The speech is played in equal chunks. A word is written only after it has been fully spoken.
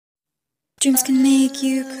Dreams can make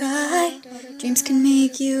you cry, dreams can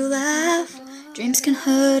make you laugh, dreams can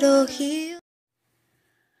hurt or heal.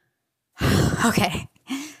 Okay.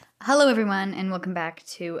 Hello everyone and welcome back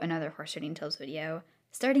to another Horse Trading Tales video.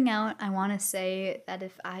 Starting out, I want to say that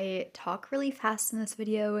if I talk really fast in this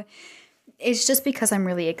video, it's just because I'm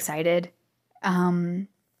really excited.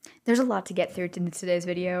 There's a lot to get through in today's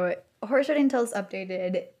video. Horse Trading Tales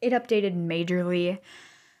updated. It updated majorly.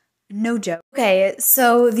 No joke. Okay,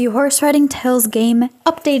 so the Horse Riding Tales game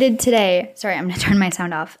updated today. Sorry, I'm gonna turn my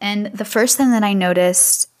sound off. And the first thing that I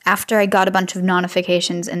noticed after I got a bunch of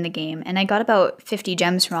notifications in the game, and I got about 50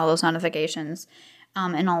 gems from all those notifications,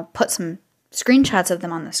 and I'll put some screenshots of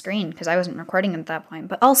them on the screen because I wasn't recording at that point.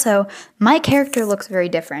 But also, my character looks very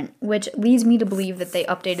different, which leads me to believe that they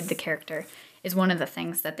updated the character is one of the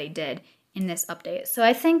things that they did in this update. So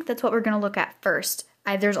I think that's what we're gonna look at first.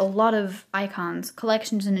 There's a lot of icons.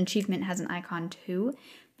 Collections and Achievement has an icon too.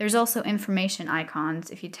 There's also information icons.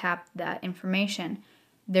 If you tap that information,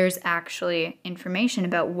 there's actually information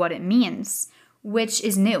about what it means, which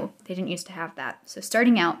is new. They didn't used to have that. So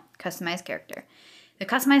starting out, customized character. The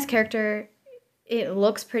customized character, it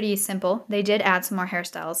looks pretty simple. They did add some more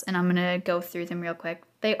hairstyles, and I'm going to go through them real quick.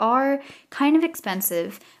 They are kind of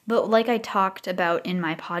expensive, but like I talked about in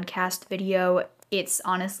my podcast video, it's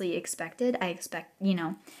honestly expected.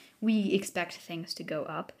 We expect things to go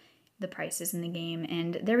up, the prices in the game.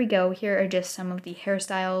 And there we go. Here are just some of the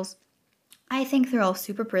hairstyles. I think they're all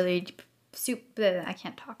super pretty. I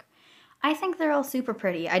can't talk. I think they're all super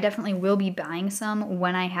pretty. I definitely will be buying some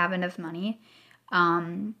when I have enough money.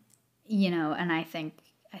 And I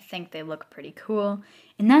think they look pretty cool.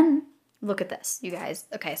 And then look at this, you guys.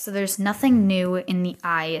 Okay, so there's nothing new in the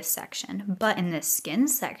eye section, but in the skin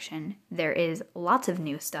section, there is lots of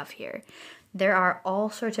new stuff here. There are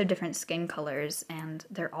all sorts of different skin colors, and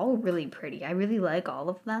they're all really pretty. I really like all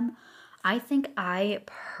of them. I think I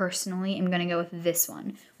personally am going to go with this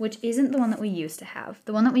one, which isn't the one that we used to have.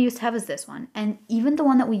 The one that we used to have is this one, and even the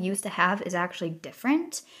one that we used to have is actually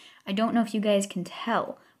different. I don't know if you guys can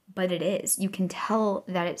tell, but it is. You can tell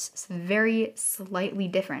that it's very slightly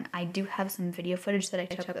different. I do have some video footage that I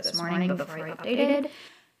took this morning before I updated.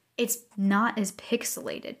 It's not as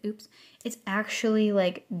pixelated. Oops. It's actually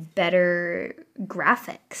like better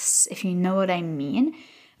graphics, if you know what I mean.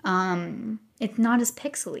 It's not as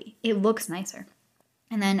pixely. It looks nicer.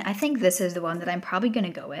 And then I think this is the one that I'm probably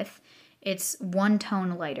going to go with. It's one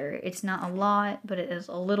tone lighter. It's not a lot, but it is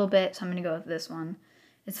a little bit, so I'm going to go with this one.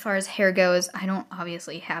 As far as hair goes, I don't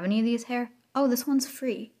obviously have any of these hair. Oh, this one's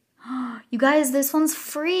free. You guys, this one's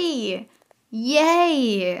free.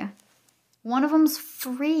 Yay. One of them's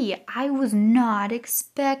free. I was not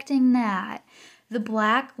expecting that. The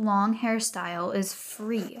black long hairstyle is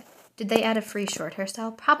free. Did they add a free short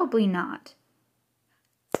hairstyle? Probably not.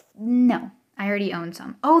 No, I already own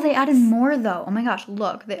some. Oh, they added more though. Oh my gosh,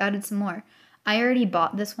 look, they added some more. I already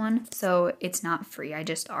bought this one, so it's not free. I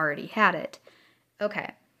just already had it.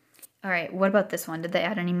 Okay. All right, what about this one? Did they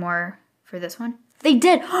add any more for this one? They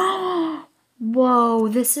did! Whoa,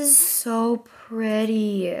 this is so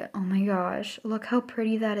pretty. Oh my gosh, look how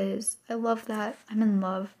pretty that is. I love that. I'm in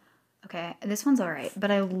love. Okay, this one's all right,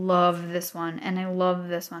 but I love this one, and I love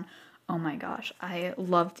this one. Oh my gosh, I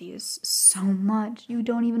love these so much. You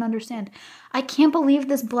don't even understand. I can't believe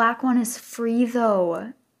this black one is free,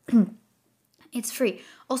 though. It's free.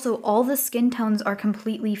 Also, all the skin tones are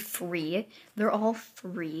completely free. They're all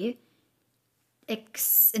free.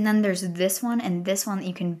 And then there's this one and this one that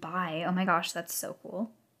you can buy. Oh my gosh, that's so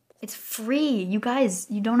cool. It's free. You guys,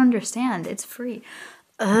 you don't understand. It's free.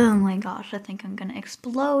 Oh my gosh, I think I'm gonna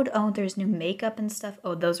explode. Oh, there's new makeup and stuff.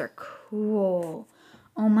 Oh, those are cool.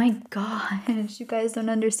 Oh my gosh, you guys don't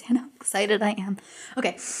understand how excited I am.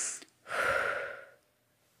 Okay.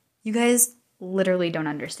 You guys literally don't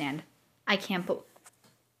understand. I can't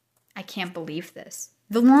believe this.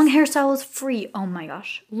 The long hairstyle is free. Oh my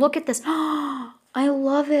gosh. Look at this. I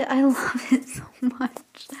love it. I love it so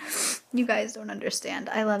much. You guys don't understand.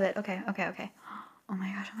 I love it. Okay. Oh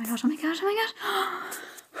my gosh. Oh my gosh. Oh my gosh. Oh my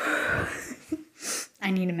gosh.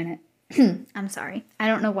 I need a minute. I'm sorry. I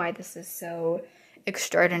don't know why this is so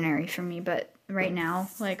extraordinary for me, but right now,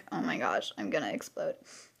 like, oh my gosh, I'm gonna explode.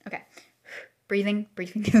 Okay. Breathing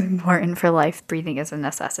is important for life. Breathing is a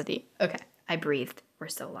necessity. Okay. I breathed. We're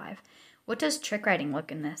still alive. What does trick riding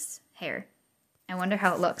look in this hair? I wonder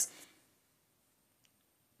how it looks.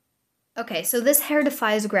 Okay, so this hair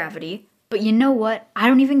defies gravity, but you know what? I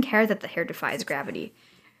don't even care that the hair defies gravity.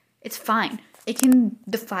 It's fine. It can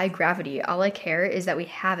defy gravity. All I care is that we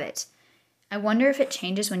have it. I wonder if it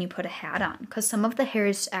changes when you put a hat on, because some of the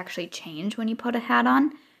hairs actually change when you put a hat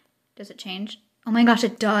on. Does it change? Oh my gosh,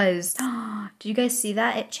 it does. Do you guys see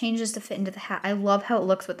that? It changes to fit into the hat. I love how it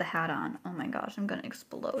looks with the hat on. Oh my gosh, I'm gonna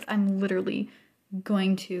explode. I'm literally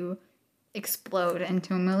going to explode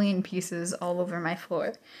into a million pieces all over my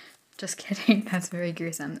floor. Just kidding. That's very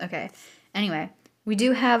gruesome. Okay. Anyway, we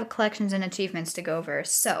do have collections and achievements to go over.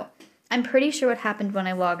 So, I'm pretty sure what happened when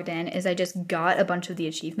I logged in is I just got a bunch of the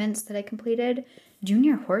achievements that I completed.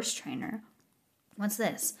 Junior horse trainer. What's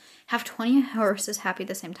this? Have 20 horses happy at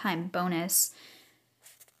the same time. Bonus.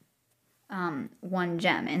 1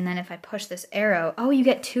 gem. And then if I push this arrow, oh, you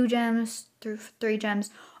get 2 gems through 3 gems.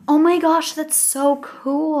 Oh my gosh, that's so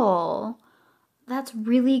cool. That's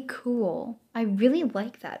really cool. I really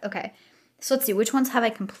like that. Okay, so let's see. Which ones have I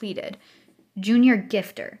completed? Junior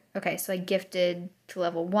gifter. Okay, so I gifted to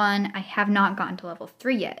level 1. I have not gotten to level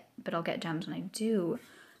 3 yet, but I'll get gems when I do.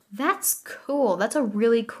 That's cool. That's a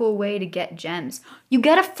really cool way to get gems. You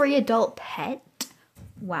get a free adult pet.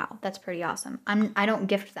 Wow, that's pretty awesome. I don't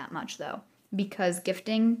gift that much though, because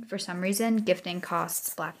gifting, for some reason, gifting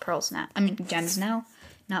costs black pearls now. I mean, gems now,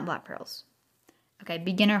 not black pearls. Okay,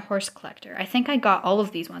 beginner horse collector. I think I got all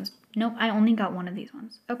of these ones. Nope, I only got one of these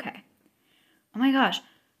ones. Okay. Oh my gosh,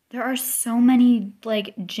 there are so many,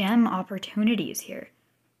 like, gem opportunities here.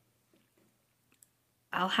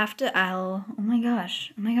 Oh my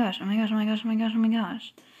gosh.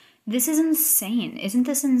 This is insane. Isn't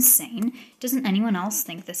this insane? Doesn't anyone else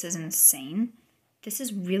think this is insane? This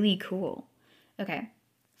is really cool. Okay,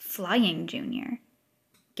 flying junior.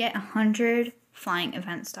 Get 100 flying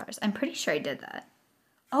event stars. I'm pretty sure I did that.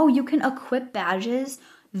 Oh, you can equip badges?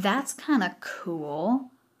 That's kind of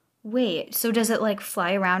cool. Wait, so does it like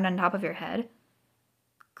fly around on top of your head?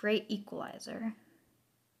 Great equalizer.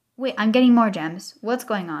 Wait, I'm getting more gems. What's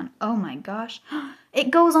going on? Oh my gosh.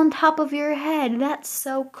 It goes on top of your head. That's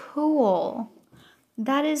so cool.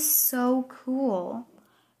 That is so cool.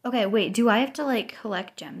 Okay, wait, do I have to like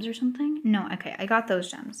collect gems or something? No, okay, I got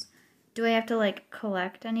those gems. Do I have to like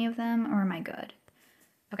collect any of them or am I good?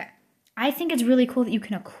 Okay, I think it's really cool that you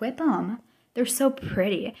can equip them. They're so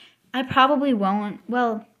pretty. I probably won't,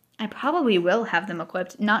 well, I probably will have them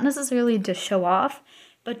equipped, not necessarily to show off,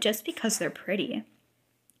 but just because they're pretty.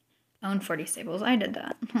 Own 40 stables. I did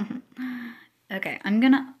that. Okay, I'm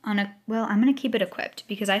gonna keep it equipped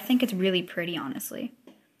because I think it's really pretty, honestly.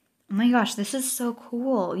 Oh my gosh, this is so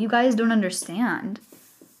cool. You guys don't understand.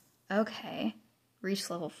 Okay, reach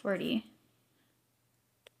level 40.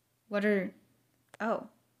 Okay.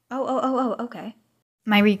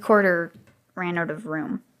 My recorder ran out of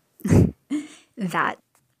room. Okay.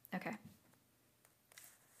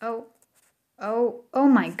 Oh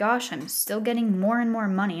my gosh, I'm still getting more and more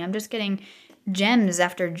money. I'm just getting gems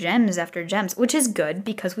after gems after gems, which is good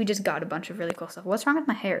because we just got a bunch of really cool stuff. What's wrong with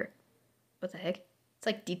my hair? What the heck? It's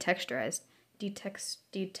like detexturized.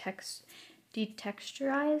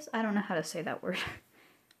 Detexturized? I don't know how to say that word.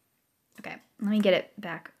 Okay, let me get it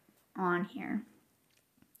back on here.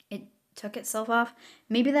 It took itself off.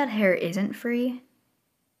 Maybe that hair isn't free.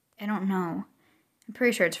 I don't know. I'm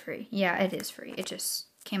pretty sure it's free. Yeah, it is free. It just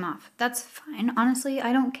came off. That's fine. Honestly,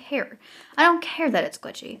 I don't care. I don't care that it's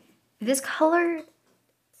glitchy. This color,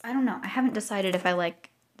 I don't know. I haven't decided if I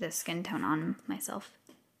like this skin tone on myself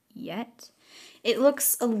yet. It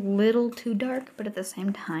looks a little too dark, but at the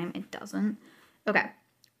same time, it doesn't. Okay,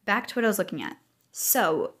 back to what I was looking at.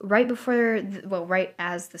 So, right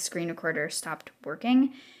as the screen recorder stopped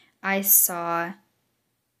working, I saw,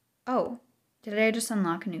 oh, did I just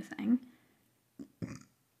unlock a new thing?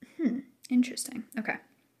 Interesting. Okay.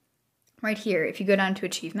 Right here, if you go down to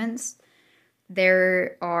achievements,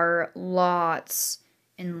 there are lots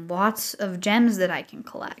and lots of gems that I can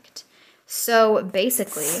collect. So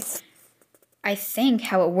basically, I think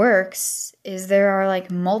how it works is there are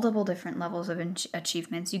like multiple different levels of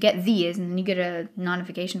achievements. You get these, and then you get a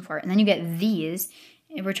notification for it, and then you get these,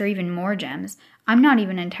 which are even more gems. I'm not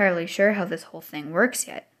even entirely sure how this whole thing works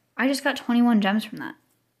yet. I just got 21 gems from that.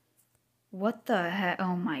 What the heck?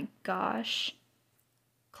 Oh my gosh.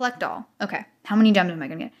 Collect all. Okay. How many gems am I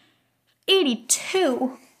going to get?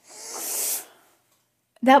 82.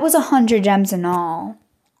 That was 100 gems in all,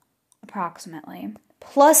 approximately.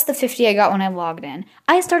 Plus the 50 I got when I logged in.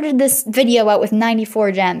 I started this video out with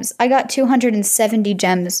 94 gems. I got 270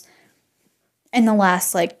 gems in the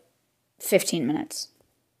last, 15 minutes.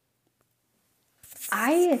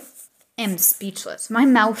 I am speechless. My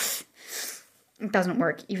mouth doesn't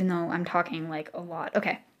work, even though I'm talking, a lot.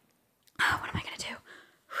 Okay. What am I going to do?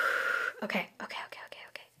 Okay.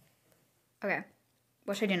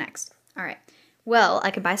 What should I do next? All right. Well, I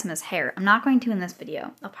could buy some of this hair. I'm not going to in this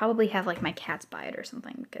video. I'll probably have, my cats buy it or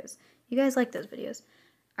something because you guys like those videos.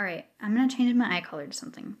 Alright, I'm gonna change my eye color to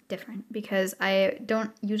something different because I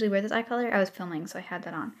don't usually wear this eye color. I was filming, so I had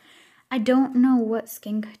that on. I don't know what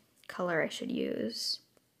skin color I should use.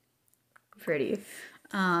 Pretty.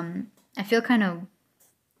 I feel kind of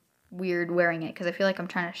weird wearing it because I feel like I'm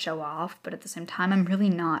trying to show off, but at the same time, I'm really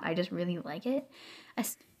not. I just really like it.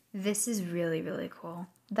 This is really, really cool.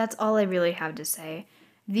 That's all I really have to say.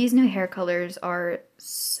 These new hair colors are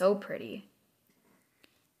so pretty.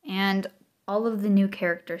 And all of the new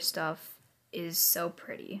character stuff is so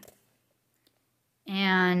pretty.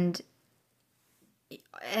 And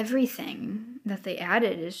everything that they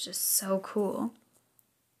added is just so cool.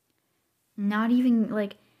 Not even,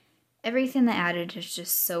 like, everything they added is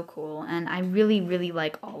just so cool. And I really, really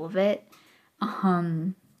like all of it.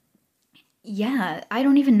 Yeah, I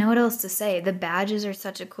don't even know what else to say. The badges are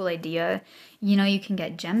such a cool idea. You know, you can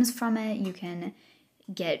get gems from it. You can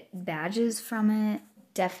get badges from it.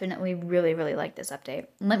 Definitely really, really like this update.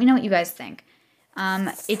 Let me know what you guys think.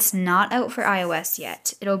 It's not out for iOS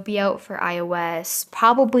yet. It'll be out for iOS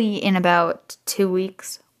probably in about 2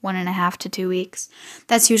 weeks, 1.5 to 2 weeks.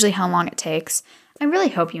 That's usually how long it takes. I really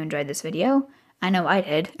hope you enjoyed this video. I know I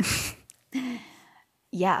did.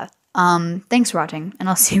 Yeah. Thanks for watching, and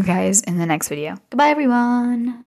I'll see you guys in the next video. Goodbye, everyone!